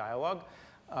questions in a dialogue.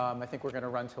 I think we're going to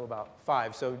run till about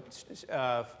 5. So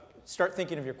start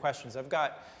thinking of your questions. I've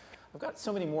got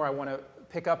so many more I want to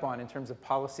pick up on in terms of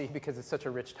policy because it's such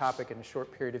a rich topic in a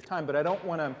short period of time. But I don't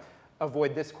want to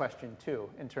avoid this question too,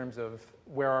 in terms of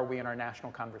where are we in our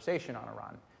national conversation on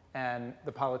Iran and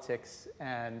the politics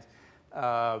and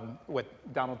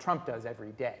what Donald Trump does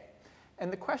every day.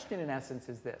 And the question in essence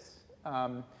is this.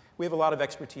 We have a lot of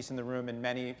expertise in the room, and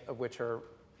many of which are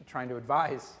trying to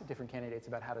advise different candidates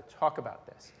about how to talk about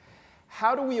this.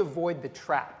 How do we avoid the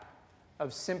trap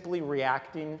of simply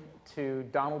reacting to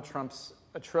Donald Trump's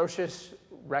atrocious,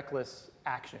 reckless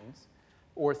actions,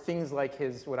 or things like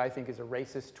his, what I think is a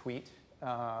racist tweet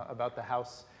about the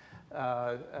House,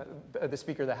 the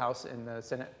Speaker of the House and the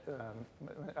Senate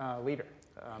leader?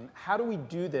 How do we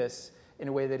do this in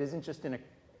a way that isn't just in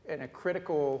a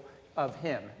critical of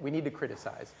him? We need to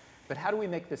criticize. But how do we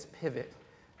make this pivot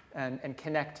and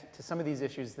connect to some of these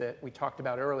issues that we talked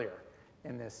about earlier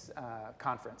in this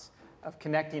conference, of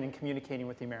connecting and communicating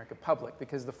with the American public?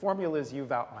 Because the formulas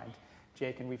you've outlined,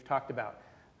 Jake, and we've talked about,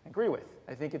 I agree with.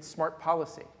 I think it's smart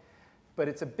policy. But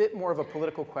it's a bit more of a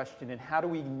political question, and how do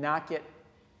we not get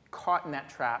caught in that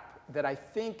trap that I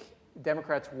think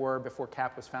Democrats were before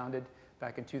CAP was founded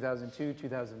back in 2002,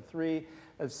 2003,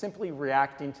 of simply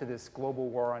reacting to this global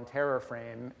war on terror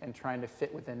frame and trying to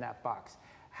fit within that box.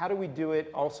 How do we do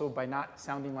it also by not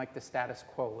sounding like the status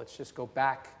quo? Let's just go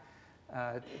back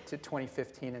to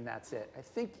 2015 and that's it. I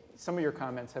think some of your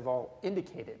comments have all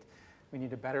indicated We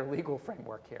need a better legal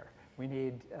framework here. We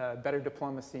need better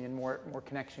diplomacy and more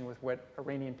connection with what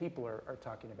Iranian people are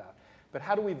talking about. But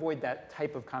how do we avoid that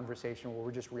type of conversation where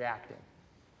we're just reacting?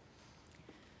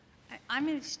 I'm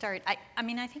going to start. I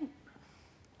mean, I think,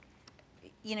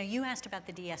 you know, you asked about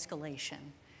the de-escalation,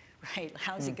 right?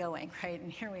 How's it going, right?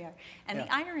 And here we are. And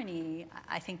the irony,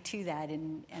 I think, to that,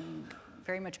 and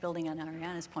very much building on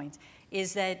Ariana's points,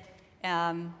 is that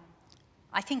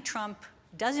I think Trump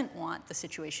doesn't want the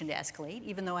situation to escalate,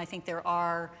 even though I think there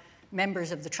are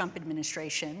members of the Trump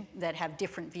administration that have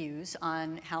different views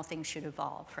on how things should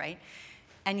evolve, right?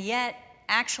 And yet,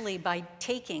 actually, by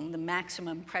taking the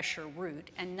maximum pressure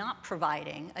route and not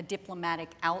providing a diplomatic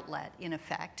outlet, in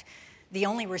effect, the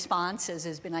only response, as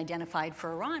has been identified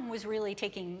for Iran, was really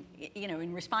taking, you know,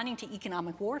 in responding to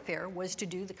economic warfare, was to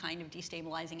do the kind of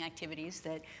destabilizing activities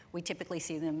that we typically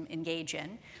see them engage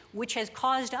in, which has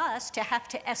caused us to have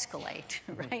to escalate,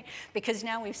 right? Because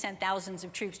now we've sent thousands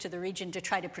of troops to the region to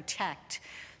try to protect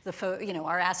the, you know,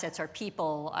 our assets, our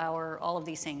people, all of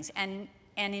these things. And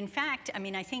in fact, I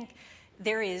mean, I think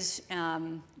there's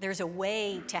a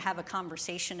way to have a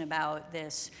conversation about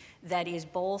this that is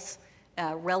both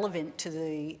relevant to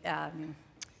the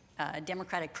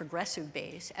Democratic progressive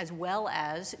base as well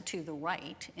as to the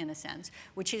right, in a sense,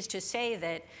 which is to say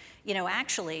that, you know,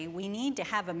 actually we need to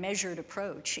have a measured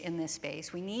approach in this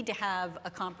space. We need to have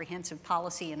a comprehensive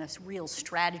policy and a real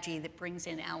strategy that brings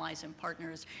in allies and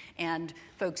partners and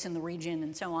folks in the region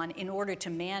and so on in order to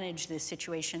manage this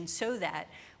situation so that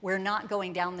we're not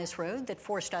going down this road that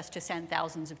forced us to send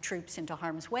thousands of troops into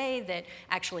harm's way, that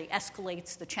actually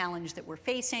escalates the challenge that we're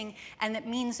facing, and that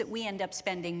means that we end up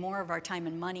spending more of our time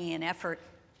and money and effort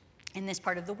in this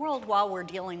part of the world while we're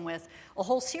dealing with a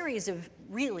whole series of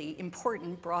really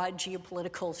important broad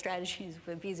geopolitical strategies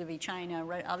vis-a-vis China,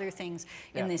 other things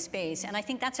in this space. And I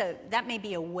think that may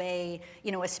be a way,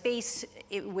 you know, a space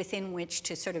within which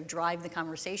to sort of drive the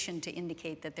conversation to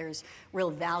indicate that there's real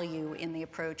value in the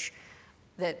approach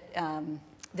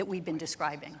that we've been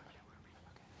describing.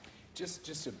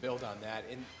 Just to build on that,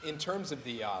 in terms of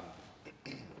the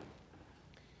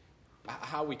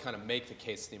how we kind of make the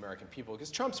case to the American people,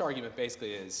 because Trump's argument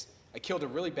basically is, I killed a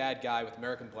really bad guy with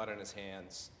American blood on his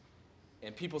hands,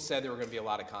 and people said there were going to be a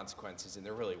lot of consequences, and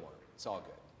there really weren't. It's all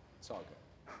good. It's all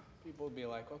good. People would be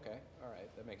like, okay, all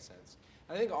right, that makes sense.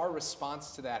 And I think our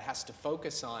response to that has to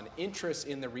focus on interests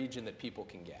in the region that people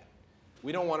can get.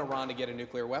 We don't want Iran to get a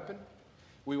nuclear weapon.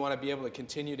 We want to be able to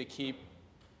continue to keep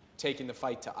taking the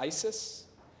fight to ISIS.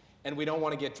 And we don't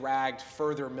want to get dragged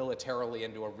further militarily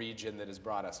into a region that has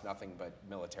brought us nothing but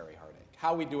military heartache.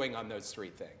 How are we doing on those three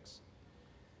things?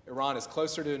 Iran is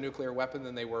closer to a nuclear weapon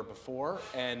than they were before,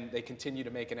 and they continue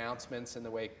to make announcements in the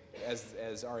wake, as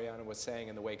Ariana was saying,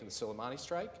 in the wake of the Soleimani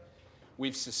strike.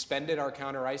 We've suspended our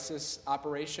counter-ISIS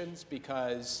operations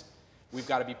because we've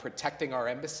got to be protecting our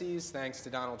embassies, thanks to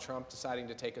Donald Trump deciding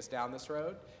to take us down this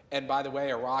road. And by the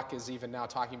way, Iraq is even now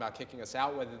talking about kicking us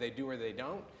out, whether they do or they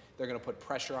don't. They're going to put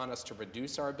pressure on us to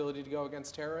reduce our ability to go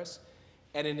against terrorists.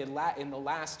 And in the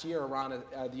last year,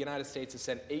 the United States has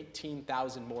sent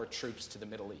 18,000 more troops to the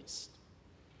Middle East.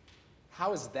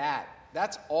 How is that?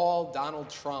 That's all Donald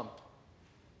Trump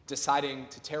deciding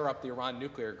to tear up the Iran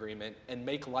nuclear agreement and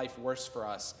make life worse for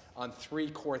us on three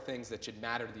core things that should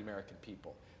matter to the American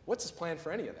people. What's his plan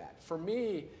for any of that? For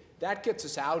me, that gets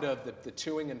us out of the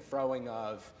toing and froing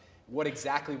of what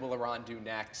exactly will Iran do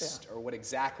next, or what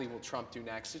exactly will Trump do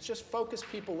next. It's just focus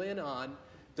people in on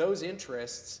those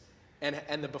interests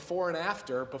and the before and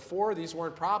after. Before, these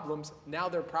weren't problems. Now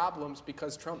they're problems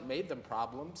because Trump made them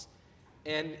problems.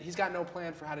 And he's got no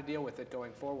plan for how to deal with it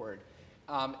going forward.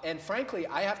 And frankly,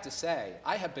 I have to say,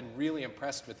 I have been really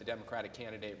impressed with the Democratic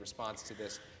candidate response to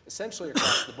this, essentially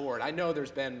across the board. I know there's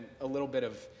been a little bit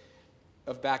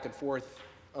of back and forth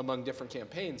among different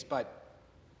campaigns, but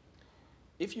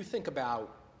if you think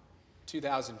about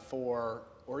 2004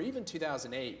 or even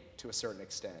 2008 to a certain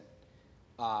extent,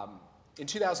 in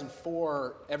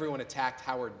 2004, everyone attacked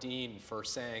Howard Dean for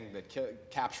saying that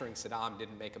capturing Saddam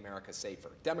didn't make America safer.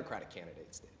 Democratic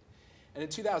candidates did. And in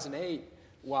 2008,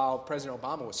 while President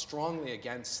Obama was strongly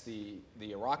against the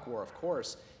Iraq war, of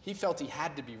course, he felt he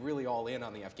had to be really all in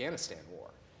on the Afghanistan war,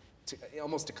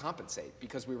 almost to compensate,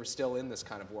 because we were still in this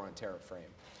kind of war on terror frame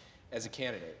as a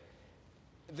candidate.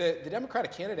 The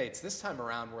Democratic candidates this time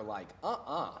around were like,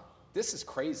 this is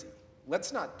crazy.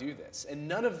 Let's not do this. And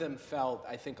none of them felt,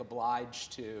 I think,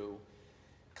 obliged to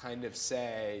kind of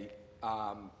say,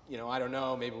 you know, I don't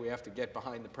know, maybe we have to get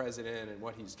behind the president and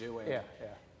what he's doing.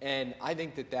 And I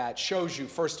think that shows you,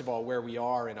 first of all, where we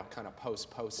are in a kind of post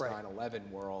 9/11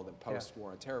 world and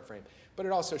post-war on terror frame. But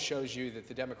it also shows you that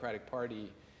the Democratic Party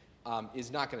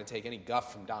is not going to take any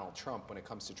guff from Donald Trump when it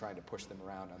comes to trying to push them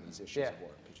around on these issues of war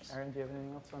and peace. Ariane, do you have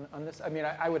anything else on this? I mean,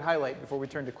 I would highlight, before we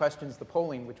turn to questions, the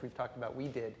polling, which we've talked about, we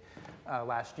did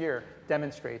last year,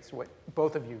 demonstrates what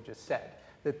both of you just said,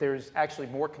 that there's actually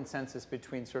more consensus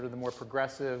between sort of the more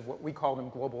progressive, what we call them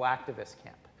global activist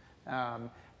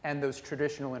camp, and those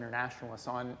traditional internationalists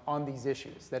on these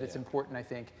issues, that it's important, I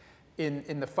think,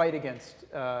 in the fight against,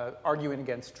 arguing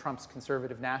against Trump's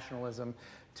conservative nationalism,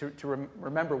 to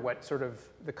remember what sort of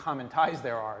the common ties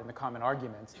there are and the common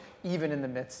arguments, even in the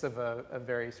midst of a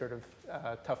very sort of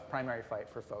tough primary fight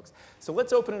for folks. So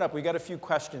let's open it up. We got a few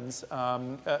questions,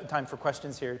 time for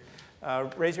questions here.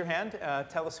 Raise your hand,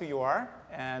 tell us who you are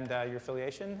and your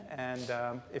affiliation,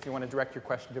 and if you want to direct your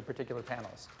question to a particular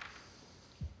panelist.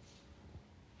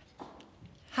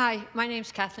 Hi, my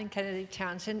name's Kathleen Kennedy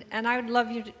Townsend, and I would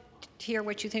love you to hear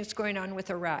what you think is going on with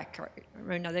Iraq.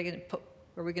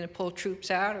 Are we going to pull troops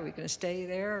out? Are we going to stay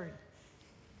there?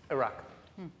 Iraq.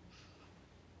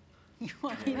 You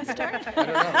want me to start? I don't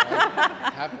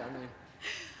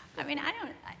know.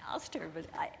 I'll start, but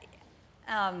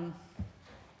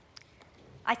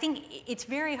I think it's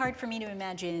very hard for me to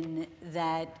imagine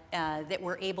that that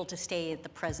we're able to stay at the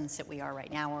presence that we are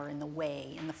right now, or in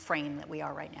the frame that we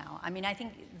are right now. I mean, I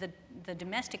think the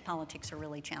domestic politics are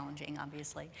really challenging,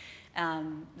 obviously.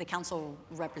 The Council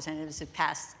of Representatives have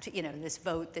passed, this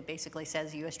vote that basically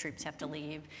says U.S. troops have to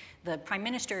leave. The Prime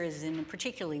Minister is in a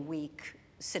particularly weak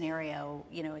scenario,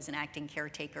 as an acting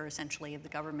caretaker, essentially, of the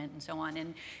government and so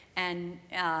on, and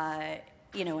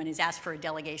has asked for a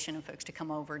delegation of folks to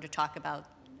come over to talk about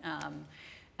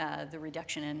the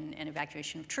reduction and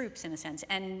evacuation of troops, in a sense.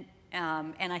 And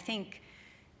I think,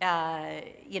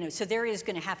 so there is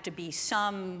going to have to be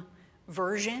some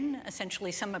version,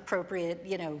 essentially some appropriate,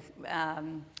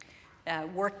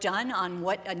 work done on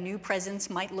what a new presence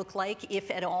might look like,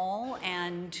 if at all,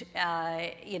 and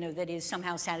that is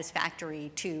somehow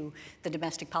satisfactory to the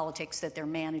domestic politics that they're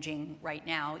managing right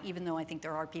now, even though I think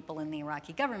there are people in the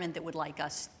Iraqi government that would like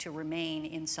us to remain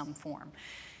in some form.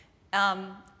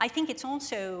 I think it's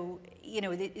also,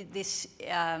 this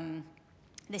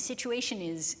situation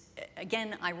is,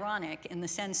 again, ironic in the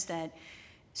sense that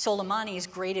Soleimani's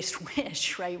greatest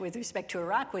wish, right, with respect to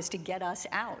Iraq was to get us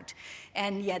out.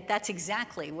 And yet that's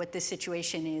exactly what this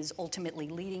situation is ultimately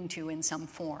leading to in some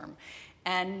form.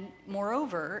 And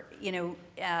moreover,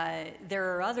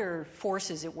 there are other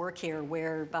forces at work here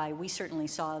whereby we certainly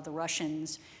saw the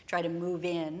Russians try to move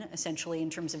in, essentially, in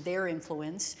terms of their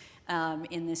influence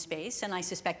in this space. And I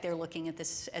suspect they're looking at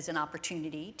this as an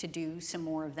opportunity to do some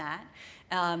more of that.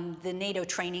 The NATO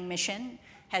training mission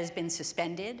has been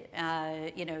suspended,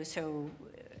 so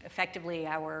effectively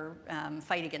our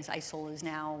fight against ISIL is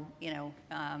now,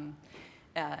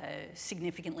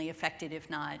 significantly affected, if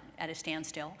not at a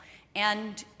standstill.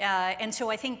 And so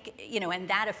I think, and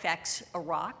that affects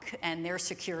Iraq and their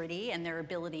security and their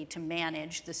ability to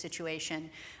manage the situation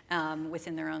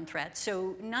within their own threats.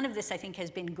 So none of this, I think, has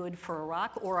been good for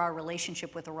Iraq or our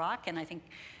relationship with Iraq, and I think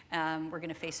we're going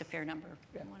to face a fair number.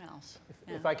 Yeah. What else?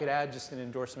 If I could add just an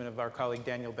endorsement of our colleague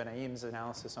Daniel Benaim's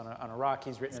analysis on Iraq.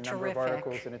 He's written a number of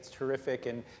articles, and it's terrific,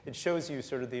 and it shows you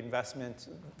sort of the investment.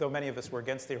 Though many of us were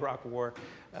against the Iraq War,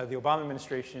 the Obama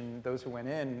administration, those who went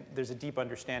in, there's a deep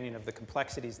understanding of the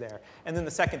complexities there. And then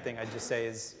the second thing I'd just say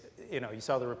is, you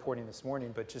saw the reporting this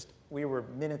morning, but just we were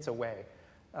minutes away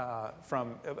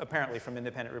apparently from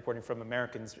independent reporting from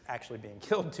Americans actually being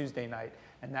killed Tuesday night,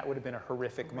 and that would have been a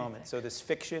horrific moment. So this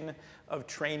fiction of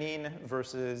training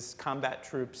versus combat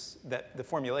troops, that the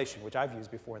formulation, which I've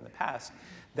used before in the past,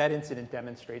 that incident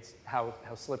demonstrates how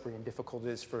slippery and difficult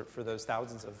it is for those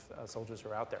thousands of soldiers who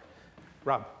are out there.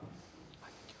 Rob.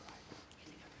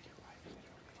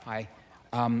 Hi,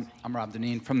 I'm Rob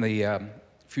Deneen from the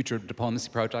Future Diplomacy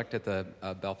Project at the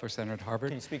Belfer Center at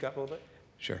Harvard. Can you speak up a little bit?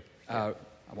 Sure.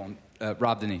 I won't.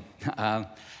 Rob Deneen.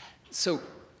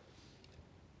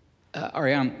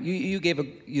 Ariane, you gave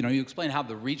you explained how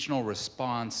the regional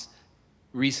response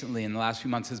recently in the last few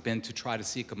months has been to try to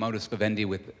seek a modus vivendi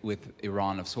with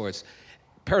Iran of sorts.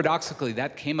 Paradoxically,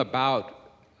 that came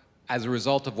about as a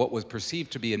result of what was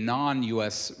perceived to be a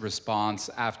non-U.S. response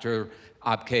after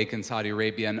Abqaiq in Saudi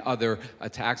Arabia and other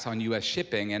attacks on U.S.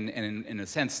 shipping. And in a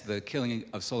sense, the killing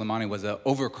of Soleimani was an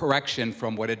overcorrection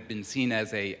from what had been seen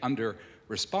as a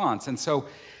under-response. And so,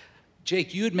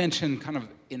 Jake, you had mentioned kind of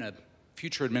in a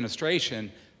future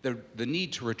administration the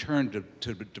need to return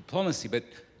to diplomacy. But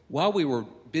while we were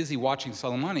busy watching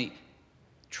Soleimani,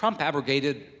 Trump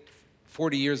abrogated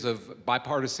 40 years of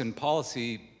bipartisan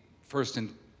policy, first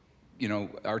in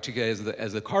articulated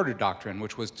as the Carter Doctrine,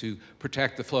 which was to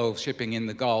protect the flow of shipping in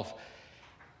the Gulf.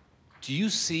 Do you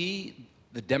see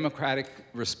the democratic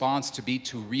response to be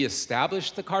to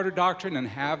reestablish the Carter Doctrine and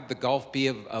have the Gulf be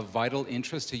of vital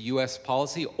interest to U.S.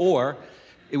 policy, or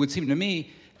it would seem to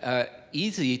me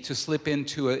easy to slip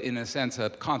into, in a sense, a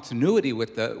continuity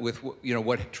with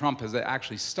what Trump has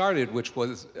actually started, which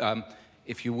was,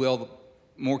 if you will,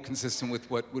 more consistent with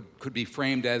what could be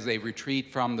framed as a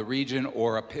retreat from the region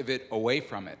or a pivot away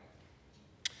from it.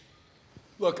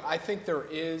 Look, I think there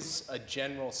is a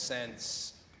general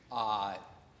sense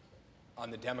on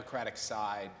the Democratic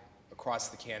side, across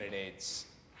the candidates,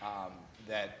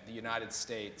 that the United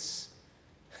States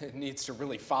needs to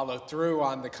really follow through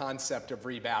on the concept of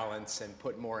rebalance and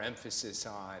put more emphasis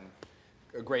on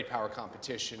a great power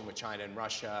competition with China and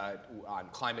Russia, on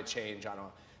climate change, on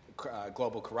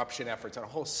global corruption efforts, on a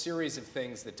whole series of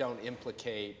things that don't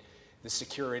implicate the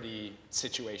security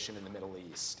situation in the Middle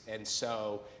East. And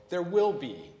so there will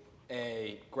be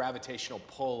a gravitational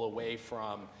pull away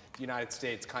from the United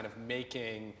States kind of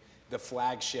making the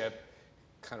flagship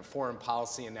kind of foreign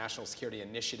policy and national security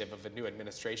initiative of a new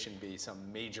administration be some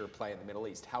major play in the Middle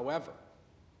East. However,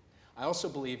 I also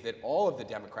believe that all of the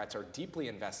Democrats are deeply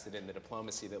invested in the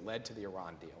diplomacy that led to the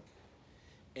Iran deal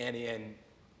and in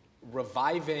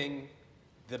reviving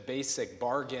the basic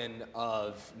bargain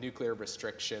of nuclear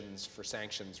restrictions for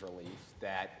sanctions relief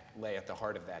that lay at the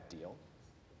heart of that deal,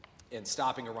 and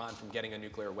stopping Iran from getting a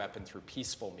nuclear weapon through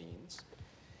peaceful means,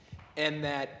 and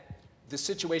that the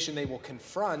situation they will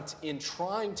confront in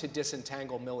trying to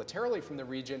disentangle militarily from the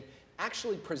region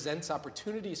actually presents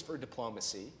opportunities for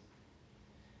diplomacy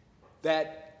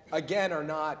that, again,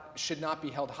 should not be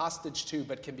held hostage to,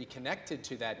 but can be connected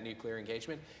to that nuclear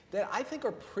engagement, that I think are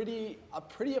a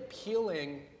pretty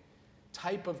appealing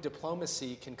type of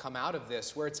diplomacy can come out of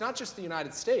this, where it's not just the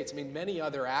United States. I mean, many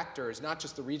other actors, not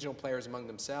just the regional players among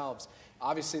themselves.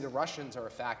 Obviously, the Russians are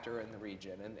a factor in the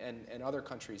region, and other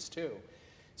countries too.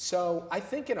 So I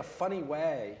think in a funny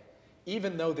way,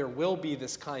 even though there will be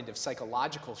this kind of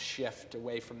psychological shift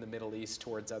away from the Middle East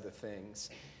towards other things,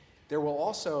 there will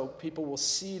also, people will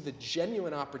see the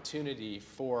genuine opportunity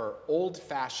for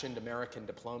old-fashioned American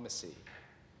diplomacy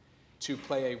to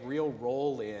play a real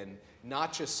role in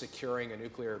not just securing a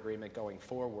nuclear agreement going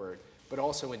forward, but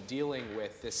also in dealing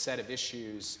with this set of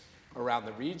issues around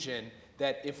the region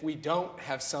that if we don't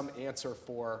have some answer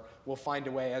for, we'll find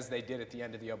a way, as they did at the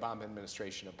end of the Obama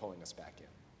administration, of pulling us back in.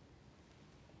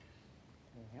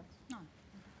 Anything else?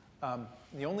 No.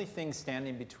 The only thing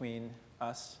standing between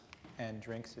us and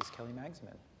drinks is Kelly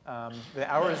Magsman.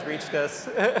 The hour has reached us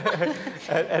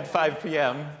at 5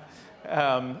 p.m.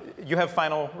 You have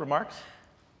final remarks?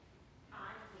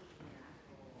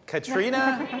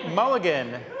 Katrina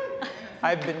Mulligan.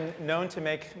 I've been known to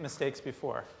make mistakes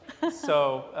before.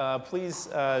 So please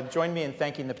join me in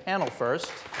thanking the panel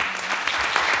first.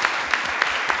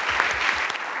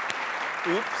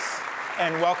 Oops.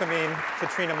 And welcoming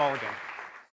Katrina Mulligan.